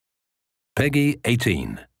Peggy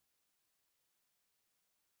 18.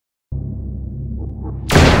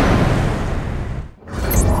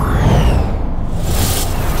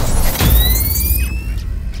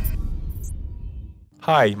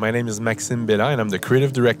 Hi, my name is Maxime Beland and I'm the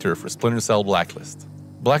creative director for Splinter Cell Blacklist.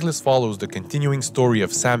 Blacklist follows the continuing story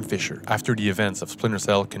of Sam Fisher after the events of Splinter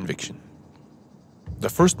Cell Conviction. The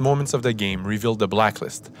first moments of the game revealed the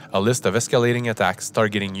Blacklist, a list of escalating attacks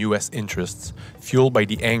targeting US interests, fueled by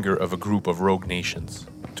the anger of a group of rogue nations.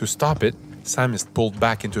 To stop it, Sam is pulled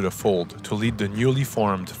back into the fold to lead the newly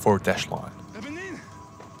formed Fourth Echelon.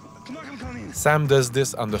 Sam does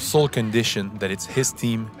this on the sole condition that it's his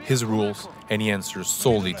team, his rules, and he answers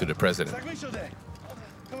solely to the president.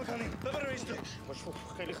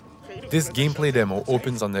 This gameplay demo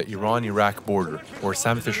opens on the Iran-Iraq border, where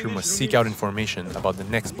Sam Fisher must seek out information about the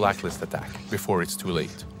next Blacklist attack before it's too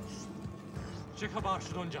late.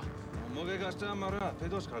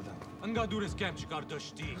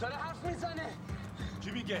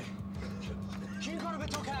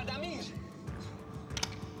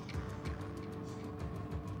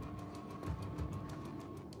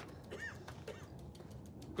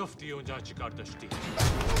 گفتی اونجا چی کار داشتی؟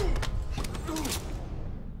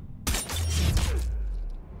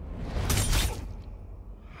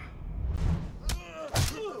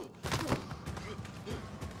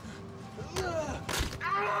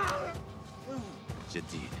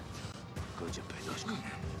 جدید کجا پیداش کنه؟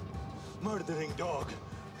 Murdering dog.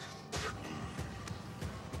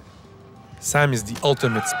 Sam is the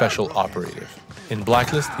ultimate special operative. In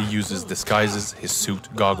Blacklist, he uses disguises, his suit,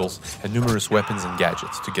 goggles, and numerous weapons and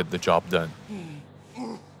gadgets to get the job done.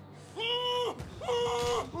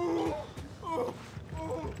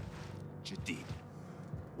 Jadid,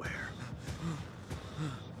 where?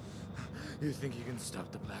 You think you can stop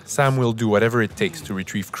the Blacklist? Sam will do whatever it takes to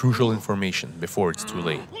retrieve crucial information before it's too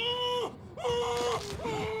late.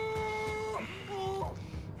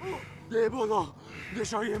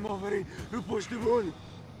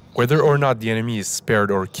 Whether or not the enemy is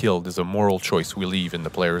spared or killed is a moral choice we leave in the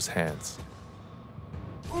player's hands.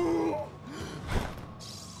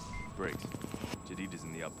 Break. Jadid is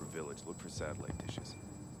in the upper village. Look for satellite dishes.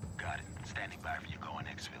 Got it. Standing by for you going,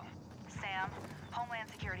 Xville. Sam, Homeland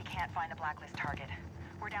Security can't find a Blacklist target.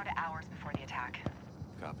 We're down to hours before the attack.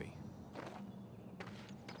 Copy.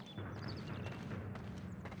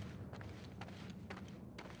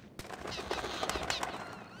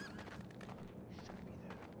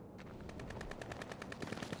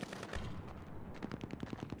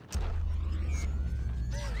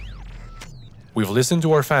 We've listened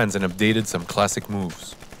to our fans and updated some classic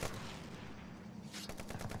moves.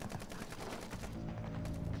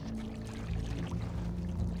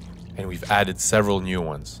 And we've added several new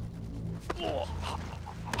ones.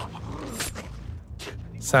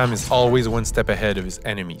 Sam is always one step ahead of his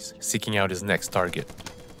enemies, seeking out his next target.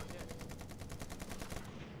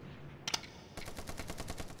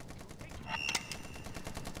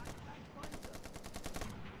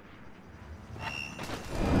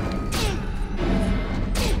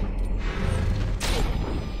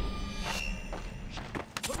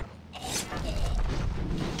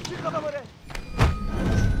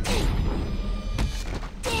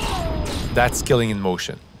 That's killing in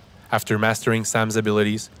motion. After mastering Sam's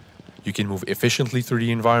abilities, you can move efficiently through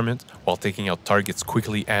the environment while taking out targets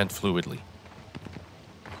quickly and fluidly.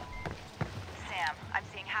 Sam, I'm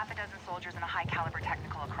seeing half a dozen soldiers in a high-caliber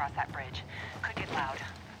technical across that bridge. Could get loud.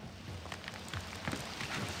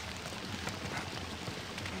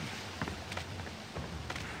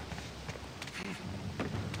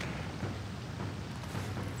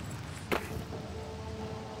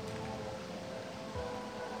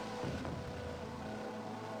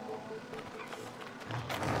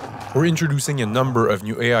 We're introducing a number of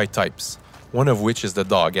new AI types, one of which is the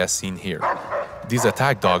dog as seen here. These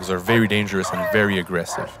attack dogs are very dangerous and very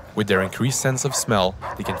aggressive. With their increased sense of smell,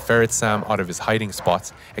 they can ferret Sam out of his hiding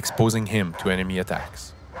spots, exposing him to enemy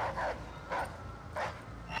attacks.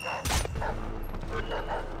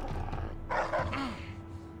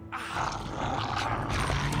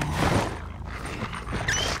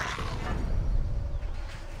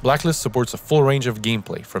 Blacklist supports a full range of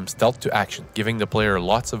gameplay, from stealth to action, giving the player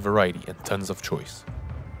lots of variety and tons of choice.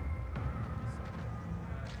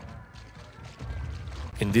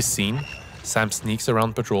 In this scene, Sam sneaks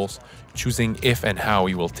around patrols, choosing if and how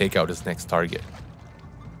he will take out his next target.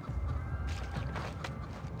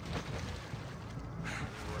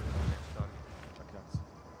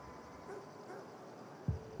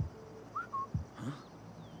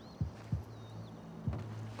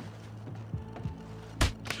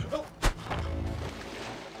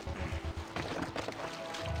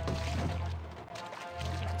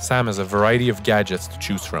 Sam has a variety of gadgets to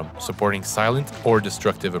choose from, supporting silent or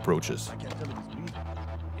destructive approaches. I can't tell if he's breathing.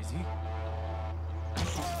 Is he?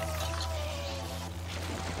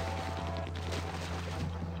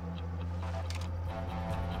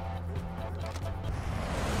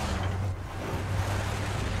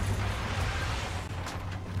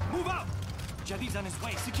 Move out! Jadid's on his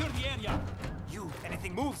way. Secure the area. You,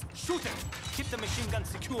 anything moves, shoot it. Keep the machine gun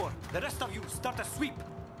secure. The rest of you, start a sweep.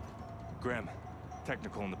 Graham,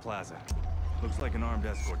 technical in the plaza. Looks like an armed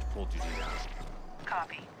escort to pull Jadid out.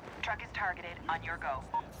 Copy. Truck is targeted. On your go.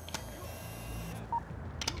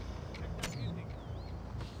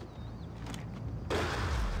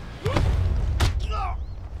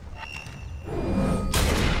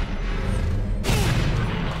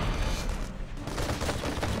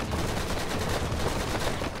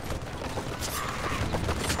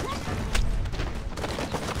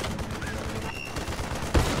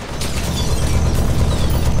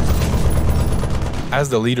 As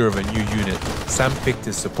the leader of a new unit, Sam picked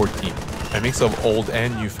his support team, a mix of old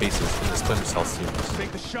and new faces in the Splinter Cell series.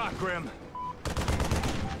 Take the shot, Graham.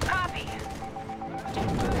 Copy.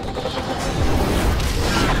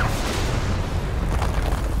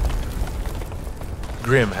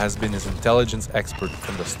 Grim has been his intelligence expert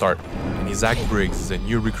from the start, and Isaac Briggs is a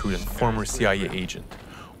new recruit and former CIA agent,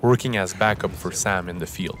 working as backup for Sam in the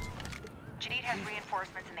field. Jadid has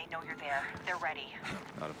reinforcements and they know you're there. They're ready.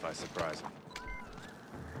 Not if I surprise him.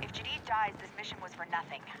 If Jadid dies, this mission was for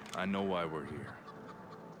nothing. I know why we're here.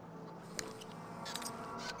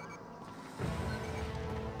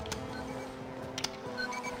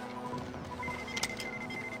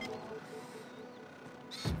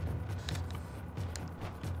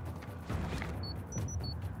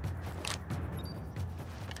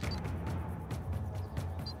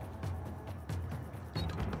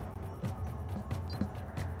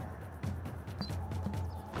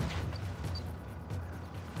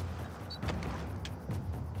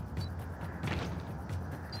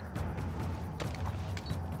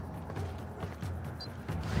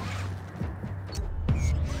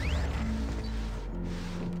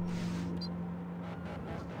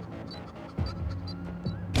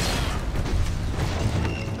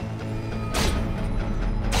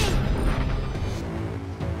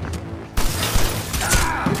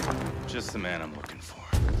 Just the man I'm looking for.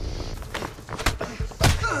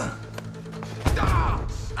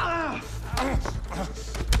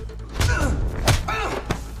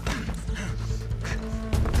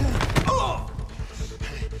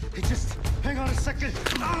 Just hang on a second.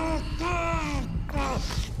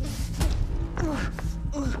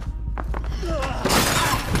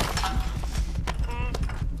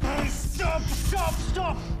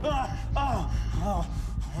 Stop! Oh,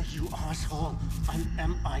 you asshole. I'm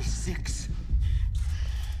MI6.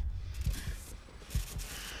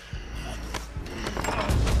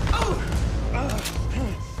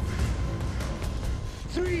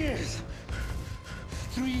 Three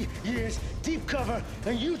years, deep cover,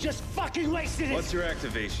 and you just fucking wasted it! What's your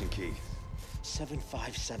activation key?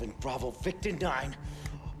 757 Bravo Victor 9,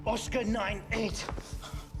 Oscar 98.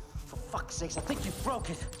 For fuck's sakes, I think you broke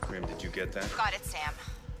it. Graham, did you get that? Got it, Sam.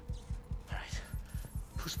 All right.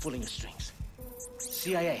 Who's pulling the strings?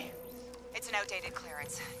 CIA. It's an outdated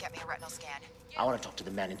clearance. Get me a retinal scan. I want to talk to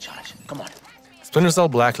the man in charge. Come on. Splinter Cell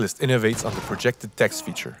Blacklist innovates on the projected text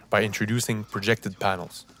feature by introducing projected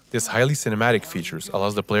panels. This highly cinematic features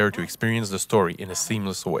allows the player to experience the story in a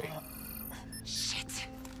seamless way. Shit.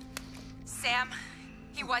 Sam,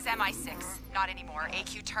 he was MI6. Not anymore.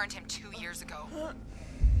 AQ turned him 2 years ago.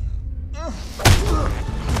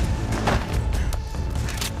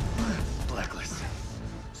 Blacklist.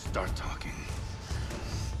 Start talking.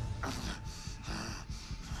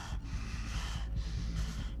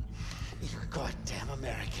 You goddamn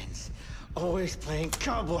Americans. Always playing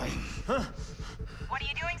cowboy, huh? What are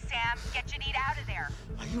you doing, Sam? Get Jadid out of there.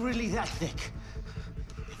 Are you really that thick?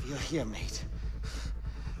 If you're here, mate,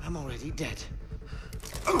 I'm already dead.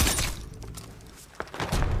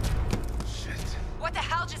 Shit. What the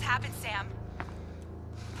hell just happened, Sam?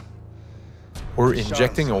 We're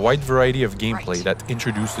injecting a wide variety of gameplay Right. that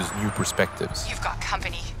introduces new perspectives. You've got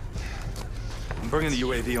company. I'm bringing the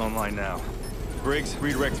UAV online now. Briggs,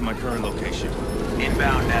 redirect to my current location.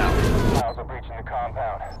 Inbound now. Miles are breaching the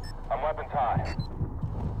compound. I'm weapons high.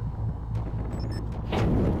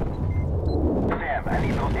 Sam, I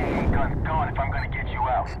need those AA guns gone if I'm gonna get you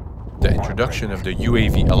out. The introduction of the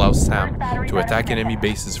UAV allows Sam to attack enemy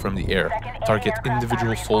bases from the air, target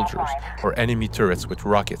individual soldiers, or enemy turrets with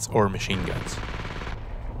rockets or machine guns.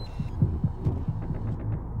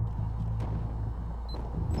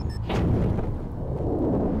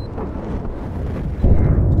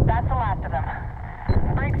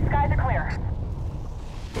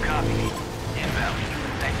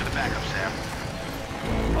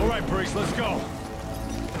 right, Briggs, let's go.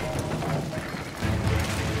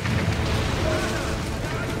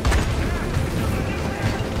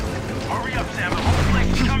 Hurry up, Sam. The whole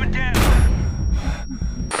place is coming down.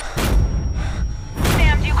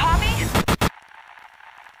 Sam, do you copy?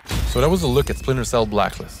 So that was a look at Splinter Cell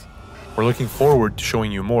Blacklist. We're looking forward to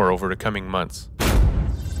showing you more over the coming months.